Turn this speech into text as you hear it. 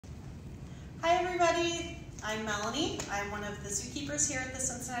Hi everybody, I'm Melanie. I'm one of the zookeepers here at the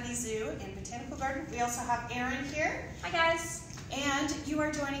Cincinnati Zoo and Botanical Garden. We also have Erin here. Hi guys. And you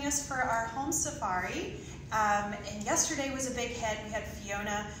are joining us for our home safari. And yesterday was a big hit. We had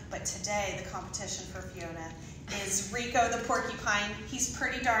Fiona, but today the competition for Fiona is Rico the porcupine. He's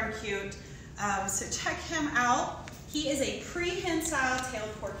pretty darn cute. So check him out. He is a prehensile-tailed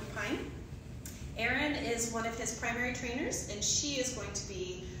porcupine. Erin is one of his primary trainers, and she is going to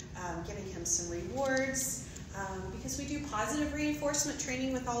be giving him some rewards because we do positive reinforcement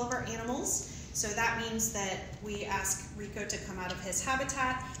training with all of our animals. So that means that we ask Rico to come out of his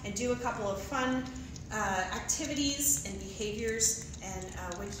habitat and do a couple of fun activities and behaviors,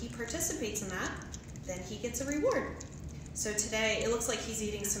 and when he participates in that, then he gets a reward. So today, it looks like he's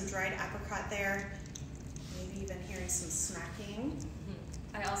eating some dried apricot there, maybe even hearing some smacking.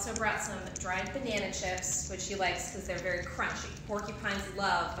 I also brought some dried banana chips, which he likes because they're very crunchy. Porcupines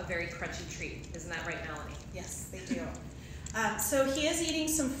love a very crunchy treat. Isn't that right, Melanie? Yes, they do. So he is eating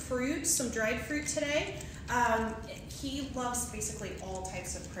some fruit, some dried fruit today. He loves basically all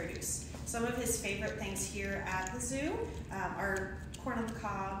types of produce. Some of his favorite things here at the zoo are corn on the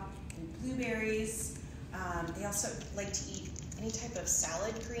cob and blueberries. They also like to eat any type of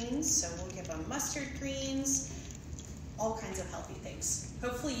salad greens, so we'll give them mustard greens, all kinds of healthy things.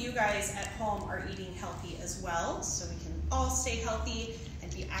 Hopefully you guys at home are eating healthy as well, so we can all stay healthy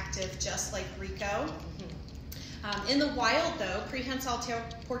and be active just like Rico. In the wild though,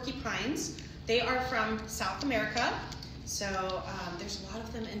 prehensile-tailed porcupines, they are from South America. So there's a lot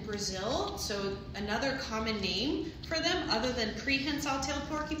of them in Brazil. So another common name for them other than prehensile-tailed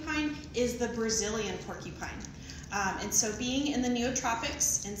porcupine is the Brazilian porcupine. And so being in the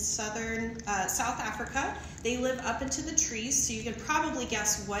neotropics in South Africa, they live up into the trees, so you can probably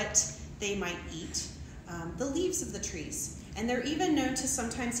guess what they might eat. The leaves of the trees. And they're even known to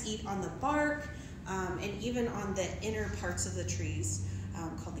sometimes eat on the bark and even on the inner parts of the trees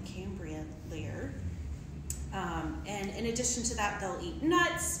called the Cambrian layer. And in addition to that, they'll eat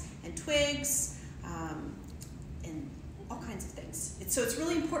nuts and twigs and all kinds of things. So it's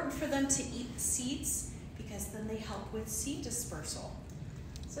really important for them to eat seeds because then they help with seed dispersal.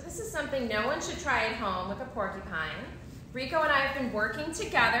 So this is something no one should try at home with a porcupine. Rico and I have been working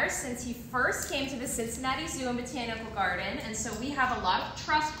together since he first came to the Cincinnati Zoo and Botanical Garden, and so we have a lot of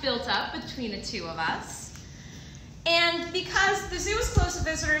trust built up between the two of us. And because the zoo is closed to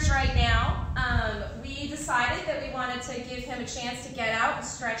visitors right now, we decided that we wanted to give him a chance to get out and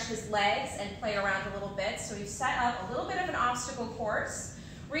stretch his legs and play around a little bit. So we've set up a little bit of an obstacle course.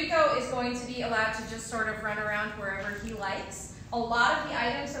 Rico is going to be allowed to just sort of run around wherever he likes. A lot of the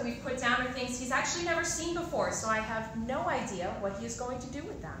items that we've put down are things he's actually never seen before, so I have no idea what he is going to do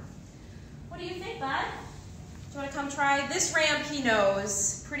with them. What do you think, bud? Do you want to come try? This ramp he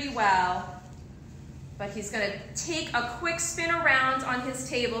knows pretty well, but he's going to take a quick spin around on his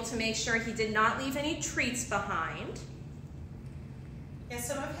table to make sure he did not leave any treats behind. Yeah,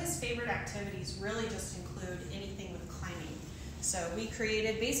 some of his favorite activities really just include anything with climbing. So we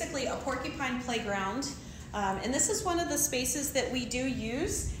created basically a porcupine playground, and this is one of the spaces that we do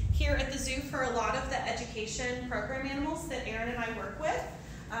use here at the zoo for a lot of the education program animals that Erin and I work with,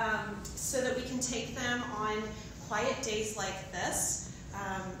 so that we can take them on quiet days like this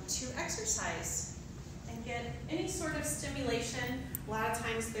to exercise and get any sort of stimulation. A lot of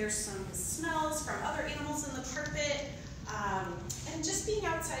times there's some smells from other animals in the carpet, and just being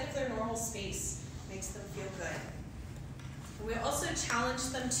outside of their normal space makes them feel good. We also challenge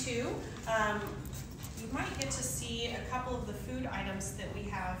them too. You might get to see a couple of the food items that we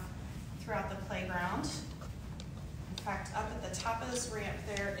have throughout the playground. In fact, up at the top of this ramp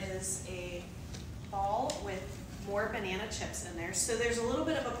there is a ball with more banana chips in there. So there's a little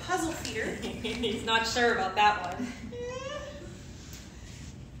bit of a puzzle feeder. He's not sure about that one.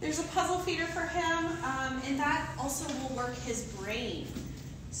 There's a puzzle feeder for him, and that also will work his brain.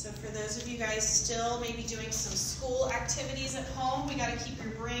 So for those of you guys still maybe doing some school activities at home, we got to keep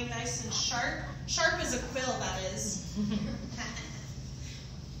your brain nice and sharp. Sharp as a quill, that is.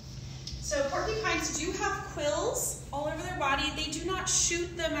 So porcupines do have quills all over their body. They do not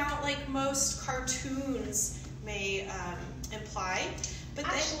shoot them out like most cartoons may imply. But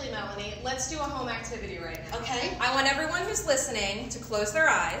actually, Melanie, let's do a home activity right now. Okay. I want everyone who's listening to close their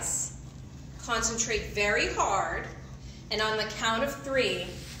eyes, concentrate very hard, and on the count of 3,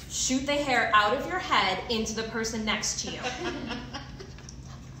 shoot the hair out of your head into the person next to you.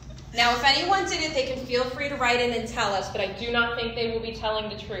 Now, if anyone did it, they can feel free to write in and tell us, but I do not think they will be telling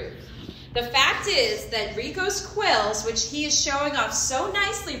the truth. The fact is that Rico's quills, which he is showing off so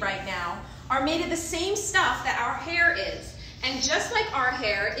nicely right now, are made of the same stuff that our hair is. And just like our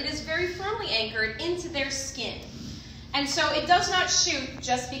hair, it is very firmly anchored into their skin. And so it does not shoot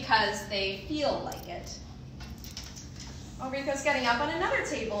just because they feel like it. Oh, Rico's getting up on another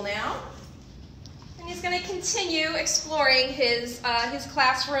table now. And he's going to continue exploring his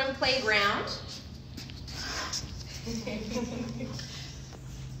classroom playground.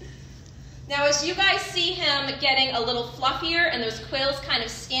 Now, as you guys see him getting a little fluffier and those quills kind of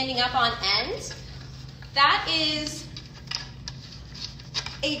standing up on end, that is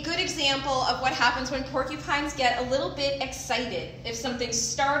a good example of what happens when porcupines get a little bit excited. If something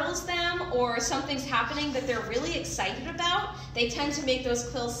startles them or something's happening that they're really excited about, they tend to make those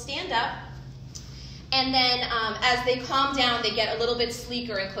quills stand up. And then as they calm down, they get a little bit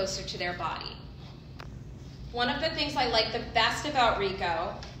sleeker and closer to their body. One of the things I like the best about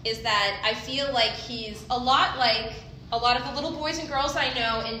Rico is that I feel like he's a lot like a lot of the little boys and girls I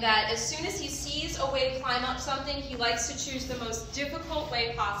know, in that as soon as he sees a way to climb up something, he likes to choose the most difficult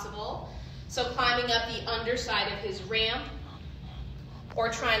way possible. So climbing up the underside of his ramp, or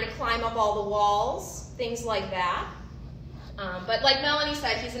trying to climb up all the walls, things like that. But like Melanie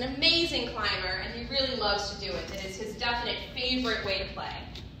said, he's an amazing climber, and he really loves to do it. It is his definite favorite way to play.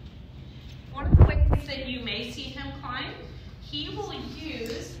 One of the ways that you may see him climb, he will use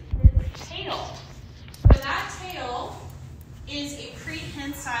his tail. So that tail is a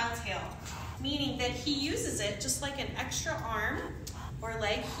prehensile tail, meaning that he uses it just like an extra arm or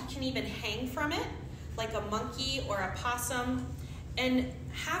leg. He can even hang from it, like a monkey or a possum. And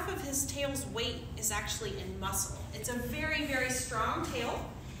half of his tail's weight is actually in muscle. It's a very, very strong tail.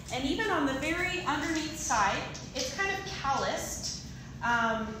 And even on the very underneath side, it's kind of calloused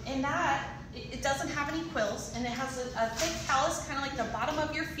in that it doesn't have any quills, and it has a thick callus, kind of like the bottom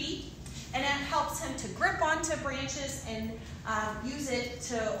of your feet. And it helps him to grip onto branches and use it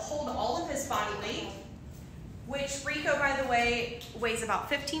to hold all of his body weight, which Rico, by the way, weighs about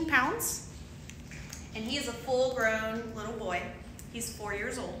 15 pounds. And he is a full-grown little boy. He's 4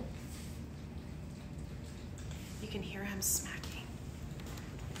 years old. You can hear him smacking.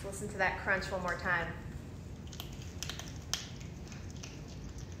 Let's listen to that crunch one more time.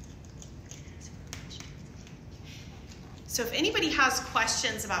 So if anybody has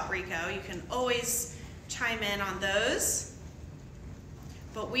questions about Rico, you can always chime in on those.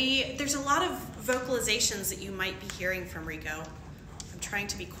 But there's a lot of vocalizations that you might be hearing from Rico. I'm trying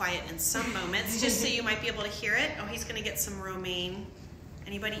to be quiet in some moments, just so you might be able to hear it. Oh, he's gonna get some romaine.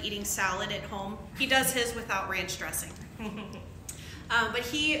 Anybody eating salad at home? He does his without ranch dressing. But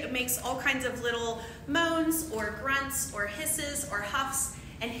he makes all kinds of little moans or grunts or hisses or huffs.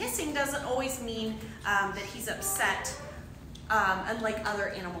 And hissing doesn't always mean that he's upset. Unlike other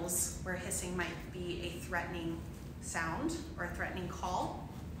animals where hissing might be a threatening sound or a threatening call.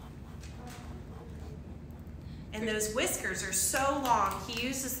 And those whiskers are so long, he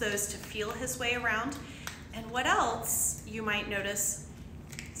uses those to feel his way around. And what else you might notice,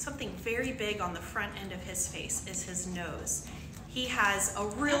 something very big on the front end of his face is his nose. He has a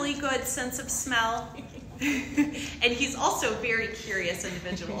really good sense of smell, and he's also a very curious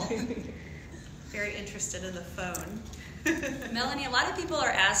individual. Very interested in the phone. Melanie, a lot of people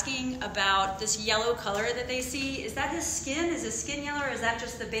are asking about this yellow color that they see. Is that his skin? Is his skin yellow, or is that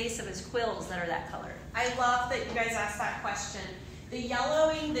just the base of his quills that are that color? I love that you guys asked that question. The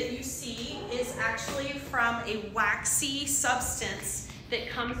yellowing that you see is actually from a waxy substance that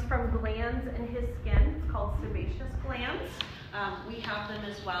comes from glands in his skin. It's called sebaceous glands. We have them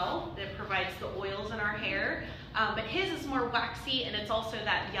as well. That provides the oils in our hair. But his is more waxy, and it's also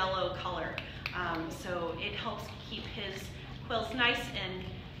that yellow color. So it helps keep his quills nice and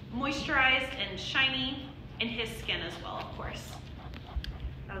moisturized and shiny, and his skin as well, of course.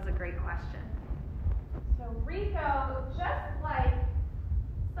 That was a great question. So Rico, just like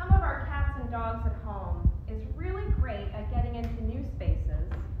some of our cats and dogs at home, is really great at getting into new spaces,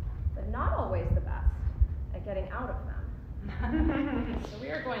 but not always the best at getting out of them. So we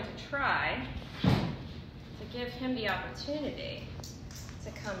are going to try to give him the opportunity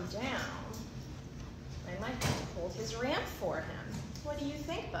to come down. I might have to hold his ramp for him. What do you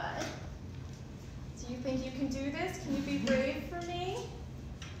think, bud? Do you think you can do this? Can you be brave for me?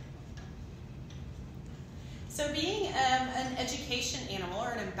 So being an education animal,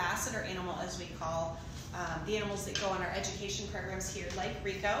 or an ambassador animal as we call the animals that go on our education programs here, like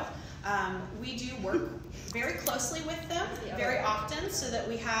Rico, we do work very closely with them very often so that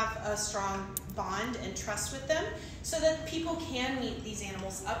we have a strong bond and trust with them, so that people can meet these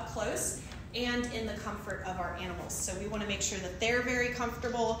animals up close and in the comfort of our animals. So we want to make sure that they're very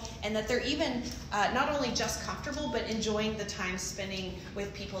comfortable, and that they're even not only just comfortable, but enjoying the time spending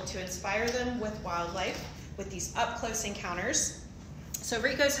with people to inspire them with wildlife, with these up-close encounters. So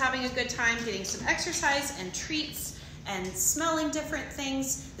Rico's having a good time getting some exercise and treats and smelling different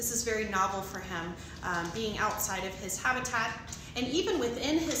things. This is very novel for him, being outside of his habitat. And even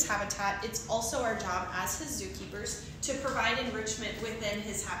within his habitat, it's also our job as his zookeepers to provide enrichment within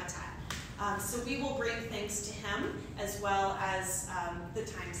his habitat. So we will bring things to him as well as the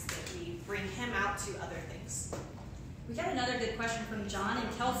times that we bring him out to other things. We got another good question from John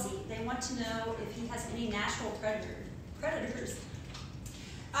and Kelsey. They want to know if he has any natural predators.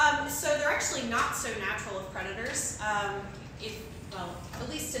 So they're actually not so natural of predators, well, at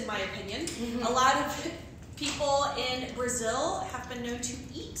least in my opinion. A lot of people in Brazil have been known to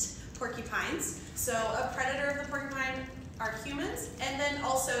eat porcupines. So a predator of the porcupine are humans, and then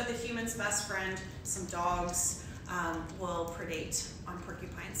also the human's best friend, some dogs, will predate on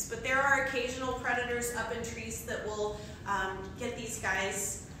porcupines. But there are occasional predators up in trees that will get these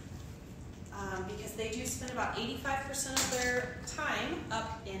guys because they do spend about 85% of their time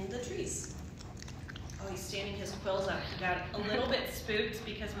up in the trees. Oh, he's standing his quills up. He got a little bit spooked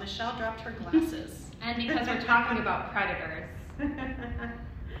because Michelle dropped her glasses. And because we're talking about predators.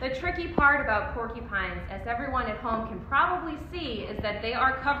 The tricky part about porcupines, as everyone at home can probably see, is that they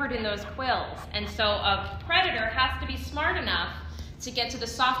are covered in those quills. And so a predator has to be smart enough to get to the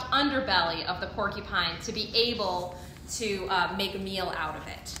soft underbelly of the porcupine to be able to make a meal out of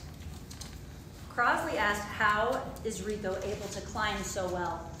it. Crosley asked, how is Rico able to climb so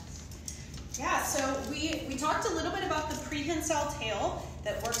well? Yeah, so we talked a little bit about the prehensile tail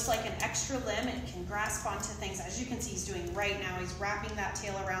that works like an extra limb and can grasp onto things. As you can see he's doing right now, he's wrapping that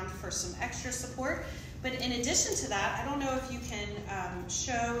tail around for some extra support. But in addition to that, I don't know if you can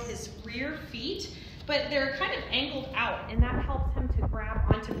show his rear feet, but they're kind of angled out, and that helps him to grab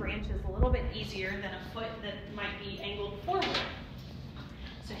onto branches a little bit easier than a foot that might be angled forward.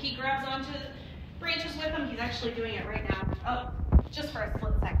 So he grabs onto branches with him. He's actually doing it right now. Oh, just for a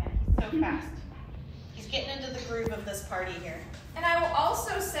split second. He's so fast. He's getting into the groove of this party here. And I will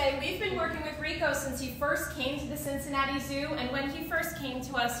also say we've been working with Rico since he first came to the Cincinnati Zoo. And when he first came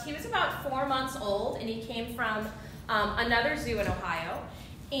to us, he was about 4 months old, and he came from another zoo in Ohio.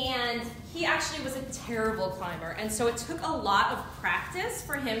 And he actually was a terrible climber. And so it took a lot of practice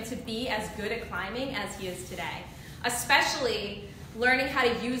for him to be as good at climbing as he is today. Especially learning how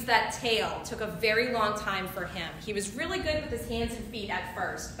to use that tail took a very long time for him. He was really good with his hands and feet at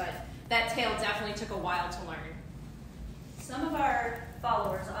first, but that tail definitely took a while to learn. Some of our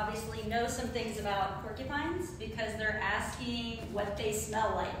followers obviously know some things about porcupines because they're asking what they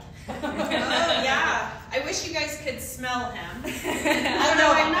smell like. Oh, yeah. I wish you guys could smell him.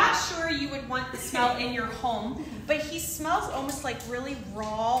 Although I'm not sure you would want the smell in your home, but he smells almost like really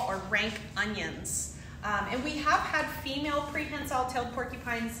raw or rank onions. And we have had female prehensile-tailed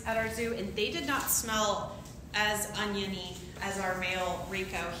porcupines at our zoo, and they did not smell as oniony as our male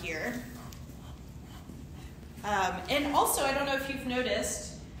Rico here. And also, I don't know if you've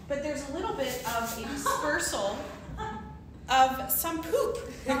noticed, but there's a little bit of a dispersal of some poop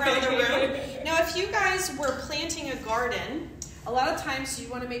around the room. Now, if you guys were planting a garden, a lot of times you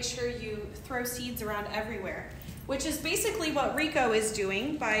want to make sure you throw seeds around everywhere, which is basically what Rico is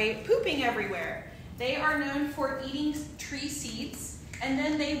doing by pooping everywhere. They are known for eating tree seeds, and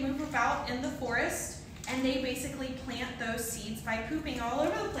then they move about in the forest, and they basically plant those seeds by pooping all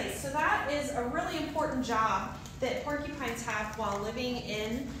over the place. So that is a really important job that porcupines have while living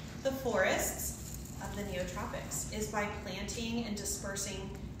in the forests of the neotropics, is by planting and dispersing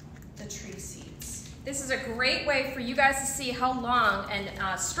the tree seeds. This is a great way for you guys to see how long and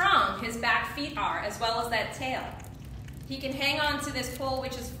strong his back feet are, as well as that tail. He can hang on to this pole,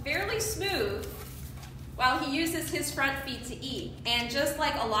 which is fairly smooth, while he uses his front feet to eat. And just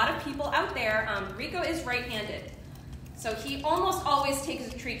like a lot of people out there, Rico is right-handed. So he almost always takes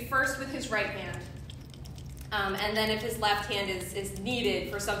a treat first with his right hand. And then if his left hand is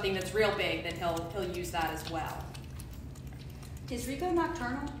needed for something that's real big, then he'll use that as well. Is Rico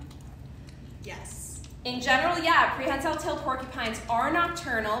nocturnal? Yes. In general, yeah, prehensile-tailed porcupines are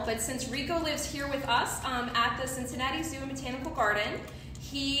nocturnal, but since Rico lives here with us at the Cincinnati Zoo and Botanical Garden,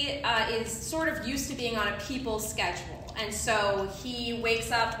 he is sort of used to being on a people's schedule. And so he wakes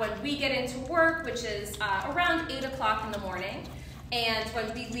up when we get into work, which is around 8 o'clock in the morning. And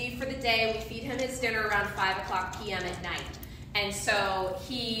when we leave for the day, we feed him his dinner around 5 o'clock p.m. at night. And so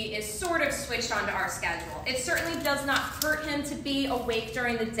he is sort of switched onto our schedule. It certainly does not hurt him to be awake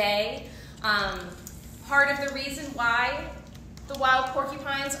during the day. Part of the reason why the wild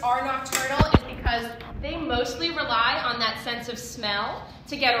porcupines are nocturnal is because they mostly rely on that sense of smell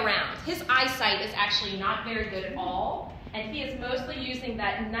to get around. His eyesight is actually not very good at all, and he is mostly using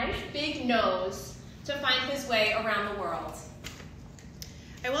that nice big nose to find his way around the world.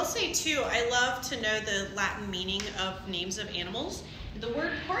 I will say too, I love to know the Latin meaning of names of animals. The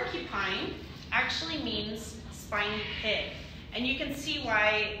word porcupine actually means spiny pig. And you can see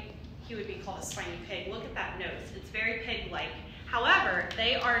why he would be called a spiny pig. Look at that nose, it's very pig-like. However,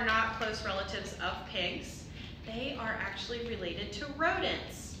 they are not close relatives of pigs. They are actually related to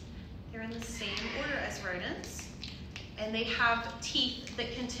rodents. They're in the same order as rodents. And they have teeth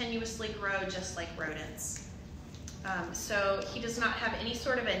that continuously grow just like rodents. So he does not have any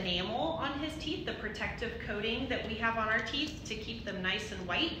sort of enamel on his teeth, the protective coating that we have on our teeth to keep them nice and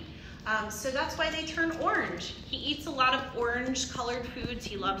white. So that's why they turn orange. He eats a lot of orange colored foods.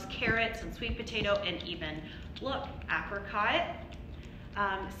 He loves carrots and sweet potato and even, look, apricot.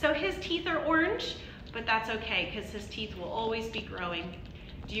 So his teeth are orange, but that's okay because his teeth will always be growing.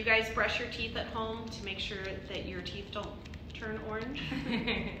 Do you guys brush your teeth at home to make sure that your teeth don't turn orange?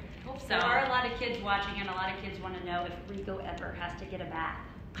 Hope so. There are a lot of kids watching, and a lot of kids want to know if Rico ever has to get a bath.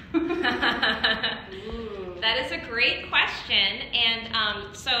 That is a great question.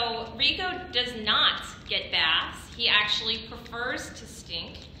 And so Rico does not get baths. He actually prefers to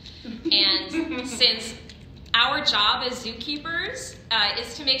stink. And since our job as zookeepers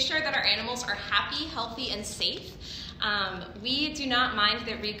is to make sure that our animals are happy, healthy, and safe, we do not mind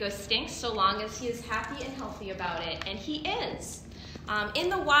that Rico stinks so long as he is happy and healthy about it, and he is. In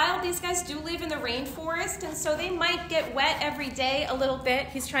the wild, these guys do live in the rainforest, and so they might get wet every day a little bit.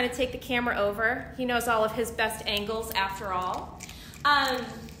 He's trying to take the camera over. He knows all of his best angles after all.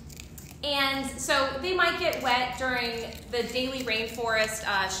 And so they might get wet during the daily rainforest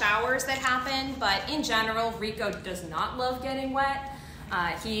showers that happen, but in general, Rico does not love getting wet.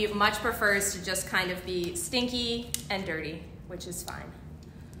 He much prefers to just kind of be stinky and dirty, which is fine.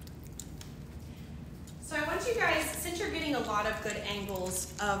 So I want you guys, since you're getting a lot of good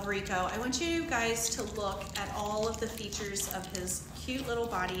angles of Rico, I want you guys to look at all of the features of his cute little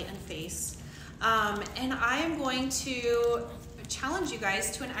body and face. And I am going to challenge you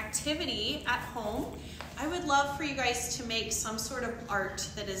guys to an activity at home. I would love for you guys to make some sort of art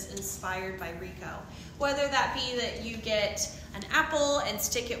that is inspired by Rico. Whether that be that you get an apple and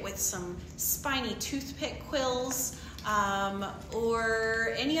stick it with some spiny toothpick quills,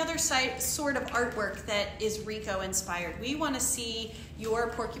 or any other sort of artwork that is Rico inspired. We want to see your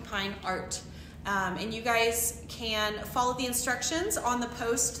porcupine art. And you guys can follow the instructions on the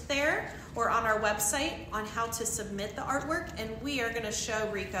post there or on our website on how to submit the artwork, and we are going to show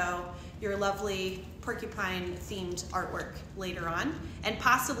Rico your lovely porcupine themed artwork later on, and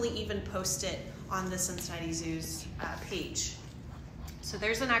possibly even post it on the Cincinnati Zoo's page. So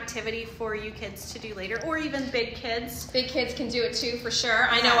there's an activity for you kids to do later, or even big kids. Big kids can do it too, for sure.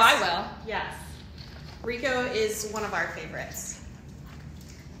 I know I will. Yes. Rico is one of our favorites.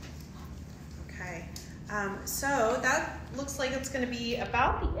 Okay. So that looks like it's going to be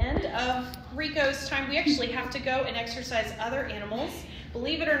about the end of Rico's time. We actually have to go and exercise other animals.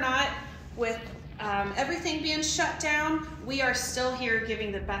 Believe it or not, with everything being shut down, we are still here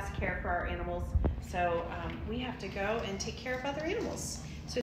giving the best care for our animals. So we have to go and take care of other animals.